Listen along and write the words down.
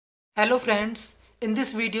Hello friends, in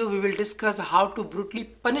this video we will discuss how to brutally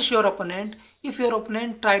punish your opponent if your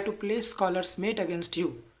opponent try to play scholar's mate against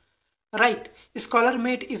you. Right, scholar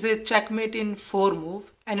mate is a checkmate in 4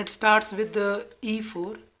 move and it starts with the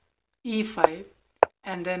e4, e5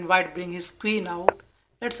 and then white bring his queen out.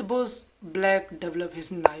 Let's suppose black develop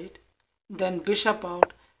his knight, then bishop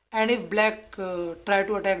out, and if black try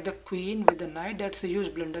to attack the queen with the knight, that's a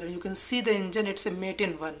huge blunder and you can see the engine, it's a mate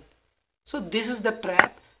in 1. So this is the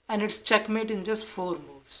trap and it's checkmate in just 4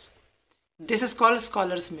 moves. This is called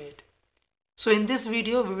scholar's mate. So in this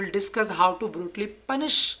video we will discuss how to brutally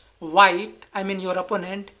punish white, your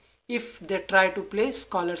opponent, if they try to play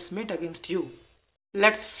scholar's mate against you.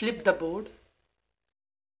 Let's flip the board.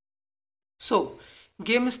 So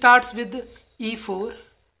game starts with e4,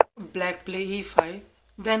 black play e5,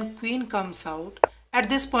 then queen comes out. At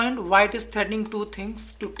this point white is threatening two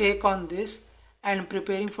things, to take on this and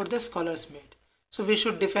preparing for the scholar's mate. So we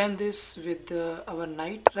should defend this with our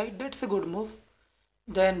knight, right? That's a good move.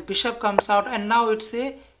 Then bishop comes out and now it's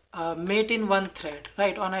a mate in 1 thread,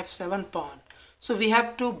 right, on f7 pawn. So we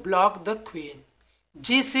have to block the queen.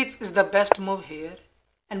 g6 is the best move here,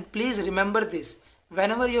 and please remember this,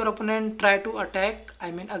 whenever your opponent try to attack,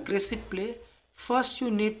 aggressive play, first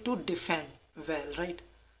you need to defend well, right?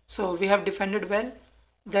 So we have defended well,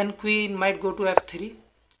 then queen might go to f3.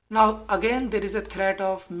 Now again there is a threat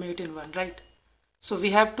of mate in 1, right? So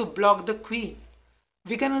we have to block the queen.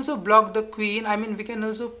 We can also block the queen, we can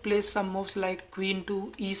also play some moves like queen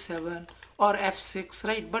to e7 or f6,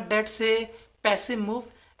 right? But that's a passive move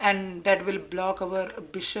and that will block our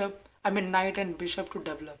bishop, knight and bishop to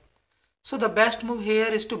develop. So the best move here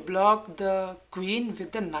is to block the queen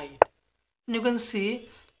with the knight. And you can see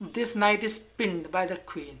this knight is pinned by the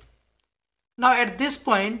queen. Now at this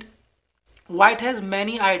point, white has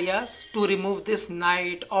many ideas to remove this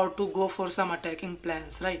knight or to go for some attacking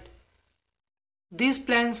plans, right? These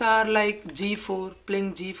plans are like g4,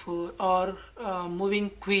 playing g4, or moving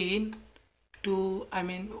queen to,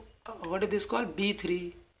 what is this called,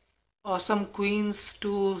 b3, or some queens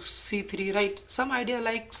to c3, right? Some idea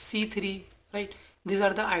like c3, right? These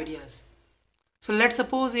are the ideas. So let's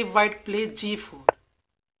suppose if white plays g4.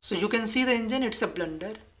 So you can see the engine, it's a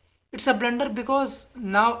blunder. It's a blunder because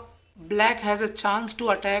now black has a chance to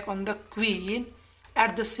attack on the queen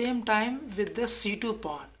at the same time with the c2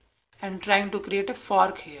 pawn and trying to create a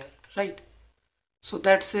fork here, right? So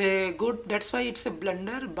that's why it's a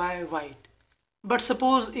blunder by white. But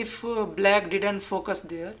suppose if black didn't focus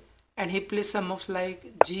there and he plays some moves like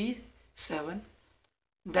g7,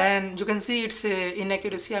 then you can see it's a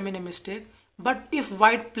inaccuracy, a mistake. But if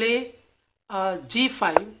white play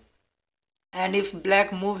g5 and if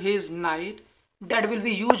black move his knight, that will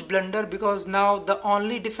be huge blunder because now the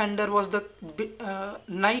only defender was the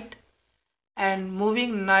knight, and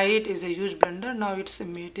moving knight is a huge blunder. Now it's a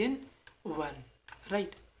mate in 1,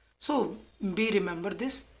 right? So remember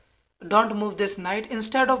this, don't move this knight.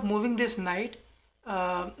 Instead of moving this knight,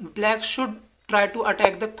 black should try to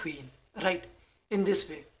attack the queen, right, in this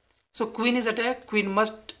way. So queen is attacked, queen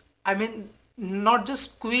must, not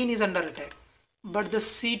just queen is under attack, but the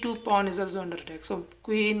c2 pawn is also under attack. So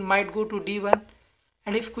queen might go to d1,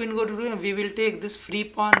 and if queen go to d1, we will take this free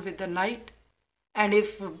pawn with the knight, and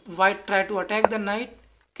if white try to attack the knight,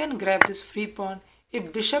 can grab this free pawn.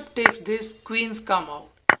 If bishop takes this, queens come out,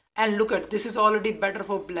 and look at this, is already better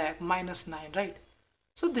for black, -9, right?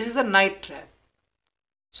 So this is a knight trap.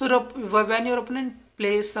 So when your opponent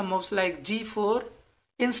plays some moves like g4,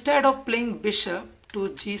 instead of playing bishop to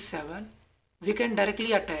g7, we can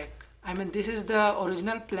directly attack. This is the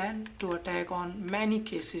original plan, to attack on many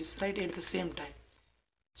cases, right, at the same time.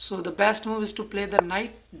 So the best move is to play the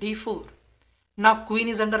knight d4. Now queen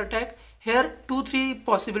is under attack. Here 2-3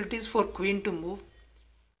 possibilities for queen to move.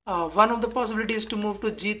 One of the possibilities is to move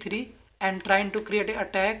to g3 and trying to create an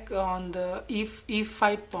attack on the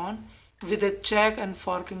e5 pawn with a check and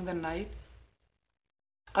forking the knight.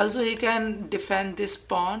 Also he can defend this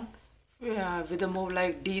pawn with a move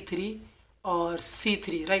like d3 or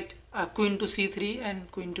c3, right? Queen to c3 and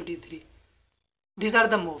queen to d3. These are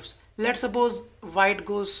the moves. Let's suppose white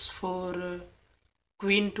goes for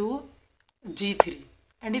queen to g3,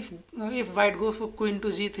 and if white goes for queen to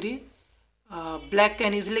g3, black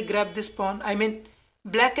can easily grab this pawn.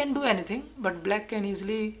 Black can do anything, but black can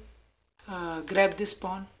easily grab this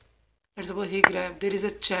pawn. Let's suppose he grab, there is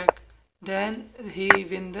a check, then he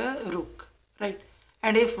win the rook, right?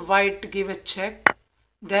 And if white give a check,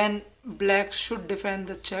 then black should defend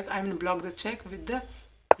the check, block the check with the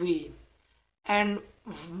queen. And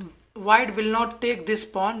white will not take this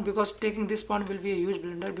pawn, because taking this pawn will be a huge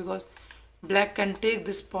blunder, because black can take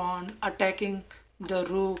this pawn attacking the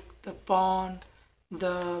rook, the pawn,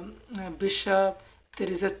 the bishop. There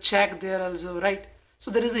is a check there also, right?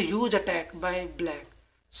 So there is a huge attack by black.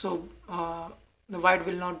 So the white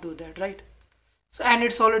will not do that, right? So and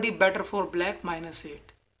it's already better for black, -8.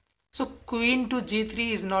 So queen to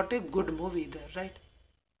g3 is not a good move either, right?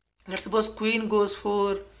 Let's suppose queen goes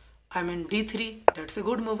for d3. That's a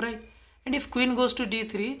good move, right? And if queen goes to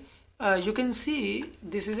d3, you can see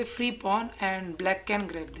this is a free pawn and black can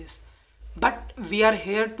grab this. But we are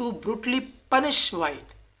here to brutally punish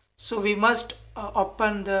white. So we must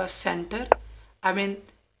open the center.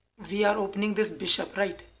 We are opening this bishop,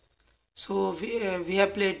 right? So we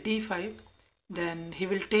have played d5. Then he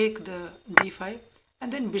will take the d5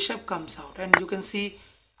 and then bishop comes out. And you can see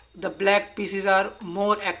the black pieces are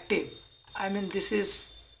more active. This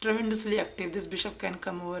is tremendously active. This bishop can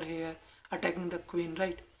come over here attacking the queen,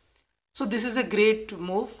 right? So this is a great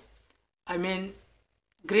move.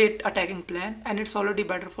 Great attacking plan, and it's already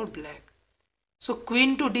better for black. So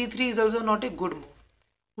queen to d3 is also not a good move.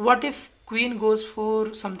 What if queen goes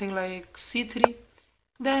for something like c3?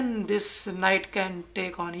 Then this knight can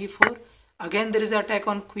take on e4. Again there is an attack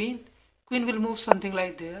on queen. Queen will move something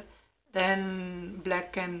like there. Then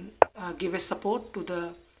black can give a support to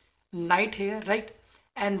the knight here, right?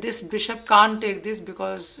 And this bishop can't take this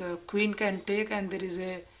because queen can take, and there is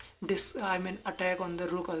a attack on the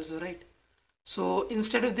rook also, right? So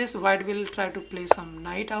instead of this, white will try to play some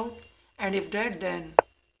knight out, and if that, then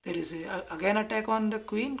there is again attack on the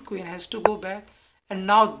queen. Queen has to go back, and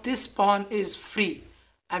now this pawn is free.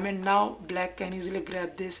 Now black can easily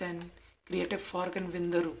grab this and create a fork and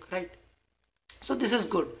win the rook, right? So this is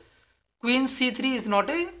good. Queen c3 is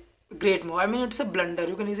not a great move. It's a blunder.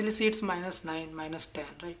 You can easily see it's -9,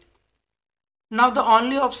 -10, right? Now the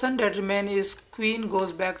only option that remains is queen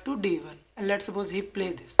goes back to d1, and let's suppose he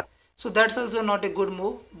play this. So that's also not a good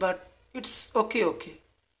move, but it's okay.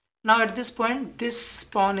 Now at this point, this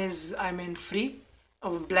pawn is free.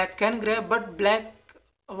 Black can grab, but black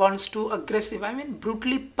wants to aggressive,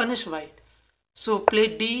 brutally punish white. So play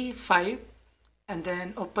d5 and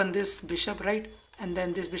then open this bishop, right? And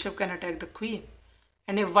then this bishop can attack the queen.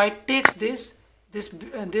 And if white takes this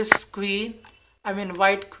queen,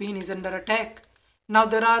 white queen is under attack. Now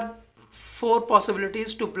there are 4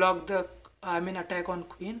 possibilities to block the attack on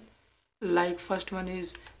queen. Like first one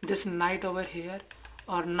is this knight over here,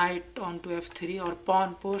 or knight onto f3, or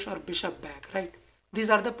pawn push, or bishop back, right?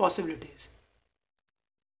 These are the possibilities.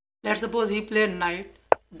 Let's suppose he played knight.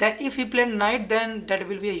 Then if he played knight, then that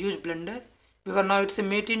will be a huge blunder, because now it's a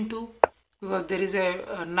mate in 2, because there is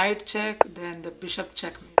a knight check, then the bishop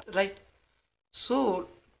checkmate, right? So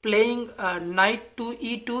playing knight to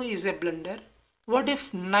e2 is a blunder. What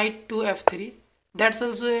if knight to f3? That's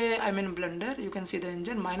also a blunder. You can see the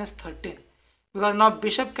engine -13, because now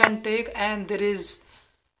bishop can take, and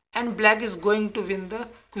black is going to win the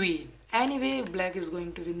queen. Anyway, black is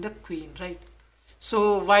going to win the queen, right?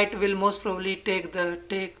 So white will most probably take the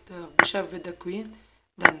bishop with the queen,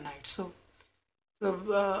 then knight. So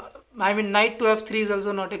knight to f3 is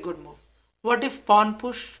also not a good move. What if pawn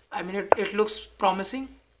push? It looks promising.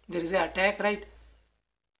 There is an attack, right?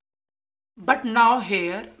 But now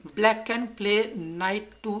here black can play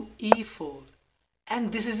knight to e4,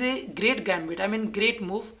 and this is a great gambit. Great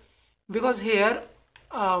move, because here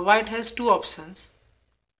white has 2 options: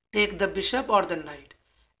 take the bishop or the knight.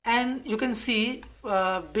 And you can see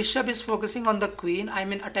bishop is focusing on the queen,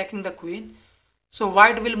 attacking the queen. So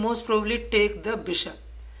white will most probably take the bishop,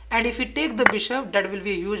 and if he take the bishop, that will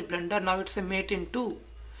be a huge blunder. Now it's a mate in 2,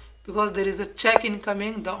 because there is a check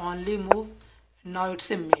incoming, the only move. Now it's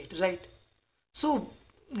a mate, right? So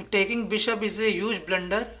taking bishop is a huge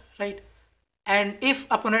blunder, right? And if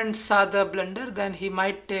opponent saw the blunder, then he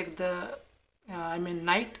might take the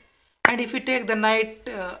knight. And if he take the knight,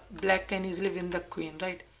 black can easily win the queen,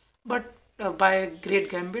 right? But by a great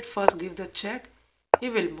gambit, first give the check, he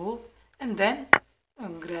will move, and then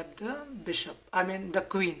grab the bishop, the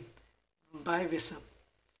queen by bishop.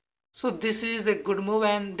 So this is a good move,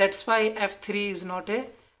 and that's why f3 is not a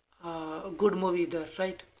good move either,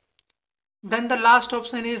 right? Then the last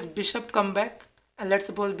option is bishop come back, and let's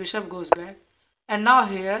suppose bishop goes back. And now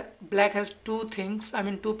here black has 2 things,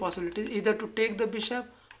 2 possibilities: either to take the bishop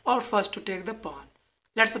or first to take the pawn.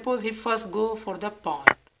 Let's suppose he first go for the pawn.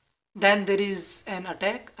 Then there is an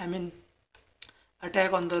attack,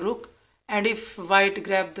 attack on the rook. And if white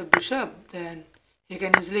grab the bishop, then he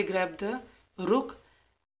can easily grab the rook.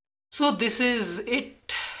 So this is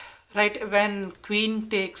it, right? When queen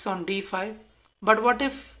takes on d5. But what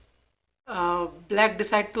if black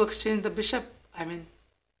decide to exchange the bishop?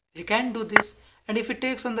 He can do this. And if he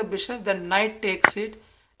takes on the bishop, then knight takes it.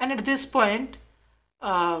 And at this point,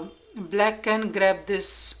 black can grab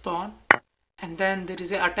this pawn, and then there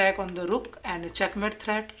is an attack on the rook and a checkmate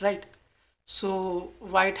threat, right? So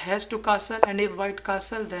white has to castle, and if white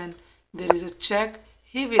castle, then there is a check.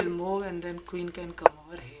 He will move, and then queen can come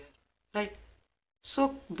over here, right?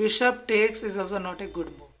 So bishop takes is also not a good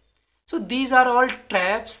move. So these are all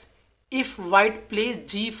traps if white plays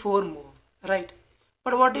g4 move, right?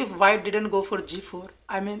 But what if white didn't go for g4?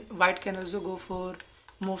 I mean, white can also go for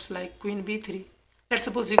moves like queen b3. Let's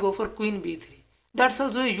suppose he go for queen b3. That's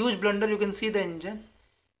also a huge blunder. You can see the engine,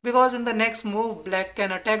 because in the next move black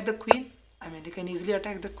can attack the queen. I mean, he can easily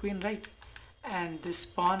attack the queen, right? And this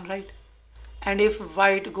pawn, right? And if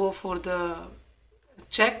white go for the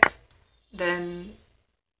check, then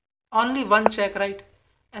only one check, right?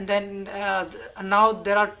 And then now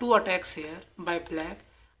there are two attacks here by black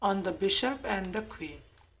on the bishop and the queen.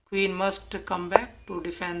 Queen must come back to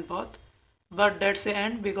defend both, but that's the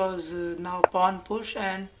end, because now pawn push,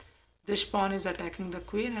 and this pawn is attacking the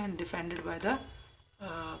queen and defended by the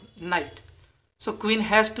knight. So queen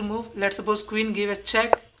has to move. Let's suppose queen give a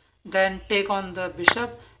check, then take on the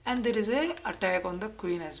bishop, and there is a attack on the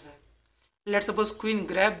queen as well. Let's suppose queen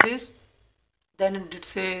grab this, then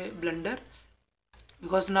it's a blunder,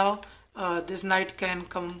 because now this knight can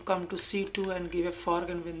come to c2 and give a fork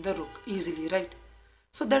and win the rook easily, right?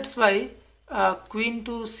 So that's why queen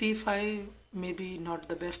to c5 maybe not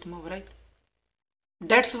the best move, right?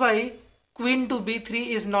 That's why queen to b3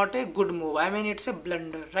 is not a good move. I mean, it's a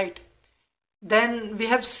blunder, right? Then we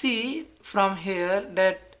have see from here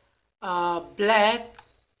that black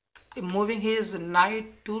moving his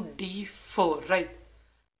knight to d4, right?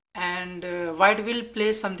 And white will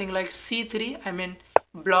play something like c3, I mean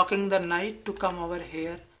blocking the knight to come over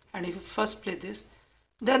here. And if you first play this,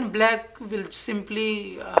 then black will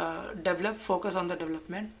simply focus on the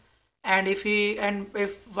development. And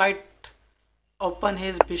if white open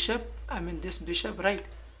his bishop, I mean this bishop, right,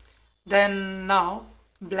 then now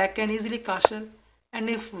black can easily castle. And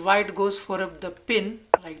if white goes for the pin,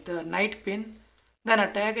 like the knight pin, then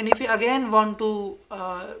attack. And if you again want to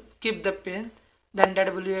keep the pin, then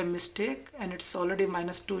that will be a mistake, and it's already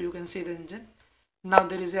 -2. You can see the engine. Now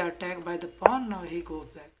there is an attack by the pawn. Now he goes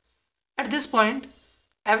back. At this point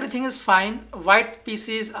everything is fine. White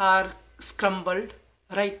pieces are scrambled,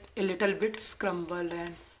 right? A little bit scrambled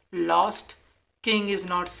and lost. King is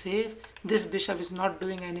not safe. This bishop is not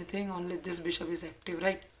doing anything. Only this bishop is active,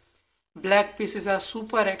 right? Black pieces are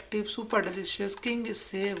super active, super delicious. King is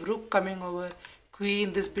safe. Rook coming over.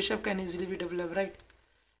 Queen. This bishop can easily be developed, right?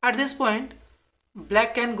 At this point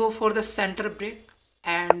black can go for the center break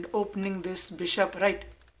and opening this bishop, right?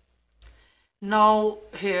 Now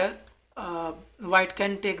here white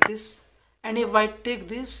can take this, and if white take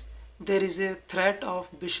this, there is a threat of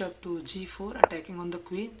bishop to g4 attacking on the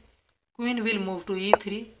queen. Queen will move to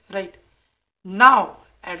e3, right? Now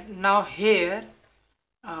here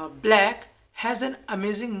black has an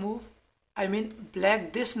amazing move. I mean,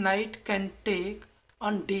 black, this knight can take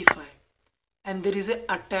on d5, and there is an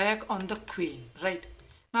attack on the queen, right?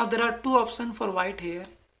 Now there are two options for white here,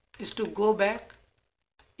 is to go back,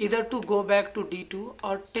 either to go back to d2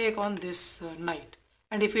 or take on this knight.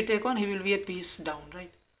 And if he take on, he will be a piece down,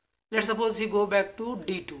 right? Let's suppose he go back to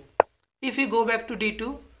d2. If he go back to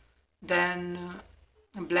d2, then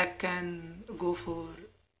black can go for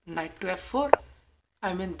knight to f4.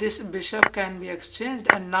 I mean, this bishop can be exchanged,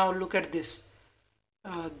 and now look at this.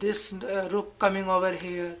 This rook coming over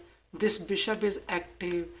here. This bishop is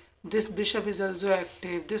active. This bishop is also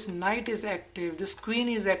active. This knight is active. This queen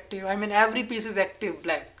is active. I mean, every piece is active,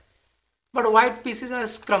 black. But white pieces are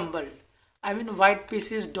scrambled. I mean, white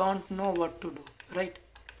pieces don't know what to do, right?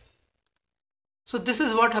 So this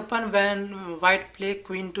is what happened when white play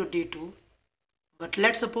queen to d2. But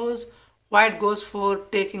let's suppose white goes for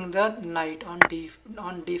taking the knight on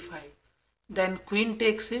d5. Then queen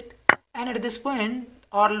takes it, and at this point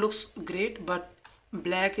all looks great, but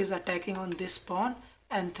black is attacking on this pawn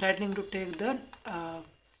and threatening to take the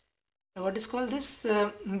what is called this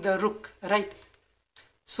the rook, right?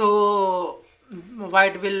 So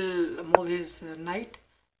white will move his knight,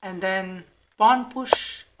 and then pawn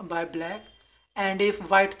push by black. And if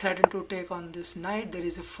white threaten to take on this knight, there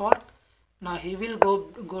is a fork. Now he will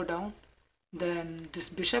go down. Then this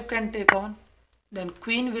bishop can take on. Then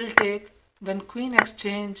queen will take. Then queen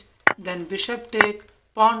exchange. Then bishop take,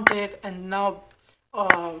 pawn take, and now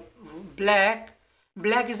black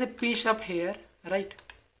is a piece up here, right?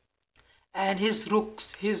 And his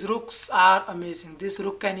rooks are amazing. This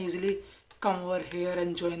rook can easily come over here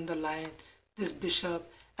and join the line. This bishop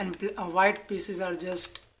and white pieces are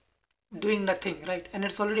just doing nothing, right? And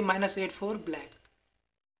it's already -8 for black.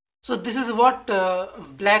 So this is what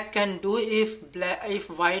black can do if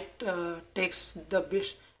white takes the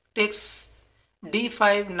takes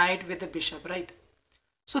d5 knight with the bishop, right?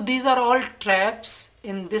 So these are all traps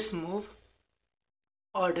in this move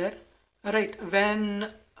order, right? When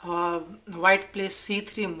white plays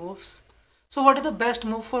c3 moves. So what is the best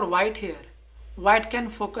move for white here? White can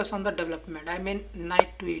focus on the development, I mean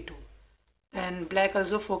knight to e2. Then black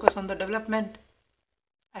also focus on the development,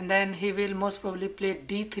 and then he will most probably play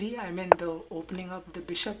d3, I mean the opening of the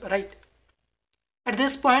bishop, right? At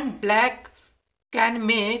this point black can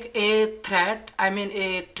make a threat, I mean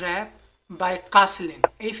a trap, by castling.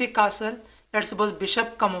 If he castle, let's suppose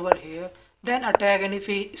bishop come over here, then attack, and if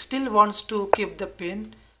he still wants to keep the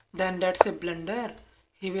pin, then that's a blunder.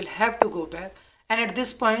 He will have to go back, and at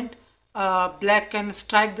this point black can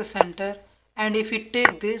strike the center, and if he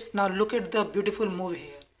take this, now look at the beautiful move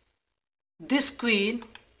here. This queen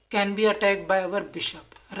can be attacked by our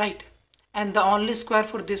bishop, right? And the only square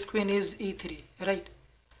for this queen is e3, right?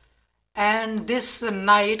 And this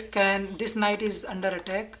knight is under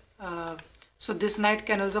attack, so this knight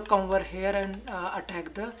can also come over here and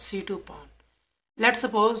attack the c2 pawn. Let's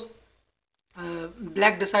suppose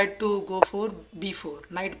black decide to go for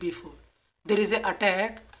b4, knight b4. There is an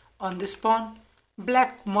attack on this pawn.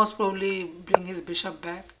 Black most probably bring his bishop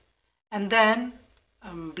back, and then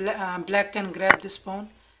black can grab this pawn,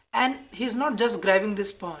 and he's not just grabbing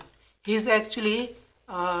this pawn, he's actually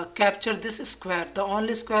capture this square, the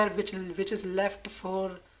only square which is left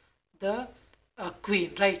for the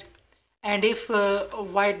queen, right? And if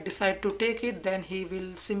white decide to take it, then he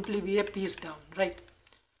will simply be a piece down, right?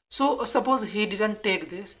 So suppose he didn't take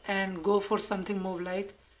this and go for something move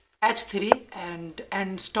like h3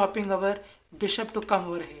 and stopping our bishop to come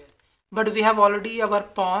over here, but we have already our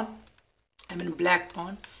pawn, I mean black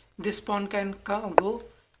pawn, this pawn can go,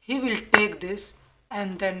 he will take this,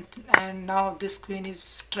 and now this queen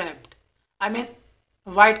is trapped. I mean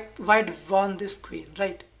white won this queen,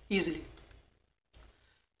 right, easily.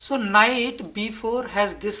 So knight b4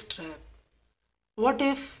 has this trap. What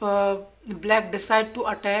if black decide to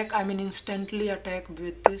attack, I mean instantly attack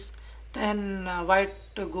with this, then white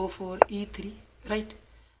go for e3, right?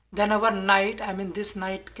 Then our knight, I mean this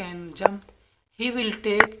knight can jump, he will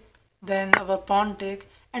take, then our pawn take,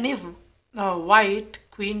 and if white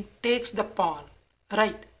queen takes the pawn,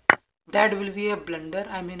 right, that will be a blunder,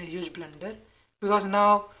 I mean a huge blunder, because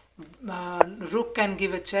now rook can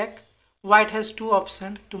give a check. White has two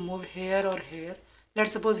options to move here or here.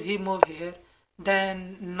 Let's suppose he move here,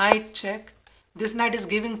 then knight check, this knight is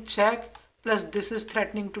giving check, plus this is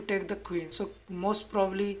threatening to take the queen, so most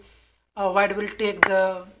probably white will take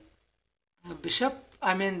the bishop,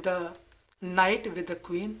 I mean the knight with the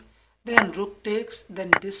queen, then rook takes,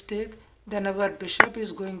 then this take, then our bishop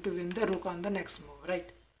is going to win the rook on the next move,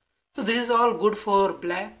 right? So this is all good for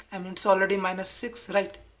black, I mean it's already -6,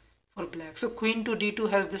 right, for black. So queen to d2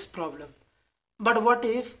 has this problem. But what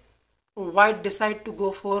if white decide to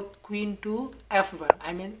go for queen to f1,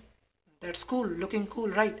 I mean that's cool, looking cool,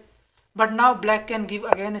 right? But now black can give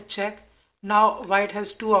again a check. Now white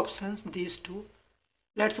has two options, these two.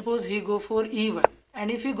 Let's suppose he go for e1,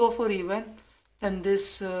 and if he go for e1, then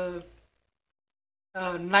this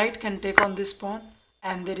knight can take on this pawn,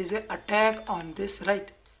 and there is an attack on this,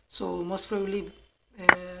 right? So most probably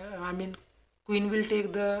I mean queen will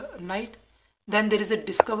take the knight, then there is a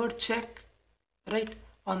discovered check, right,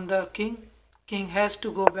 on the king has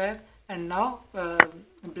to go back, and now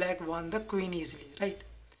black won the queen easily, right?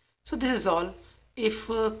 So this is all if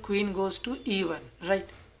queen goes to e1, right?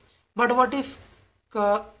 But what if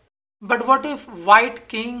white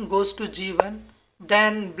king goes to g1,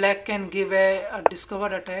 then black can give a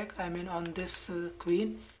discovered attack, I mean on this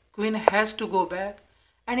queen has to go back,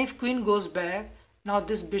 and if queen goes back, now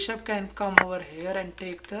this bishop can come over here and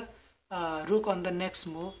take the rook on the next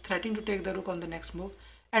move, threatening to take the rook on the next move.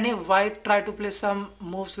 And if white try to play some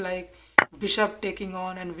moves like bishop taking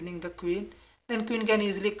on and winning the queen, then queen can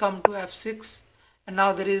easily come to f6, and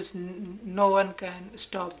now there is no one can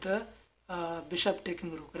stop the bishop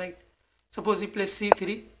taking rook, right? Suppose he plays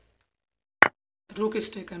c3, rook is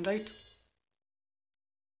taken, right?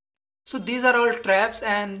 So these are all traps,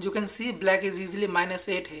 and you can see black is easily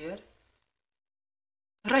 -8 here,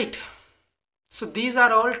 right? So these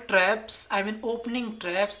are all traps, I mean opening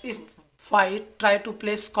traps if white try to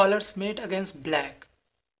play scholar's mate against black.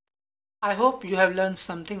 I hope you have learned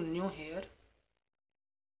something new here.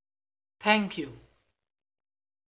 Thank you.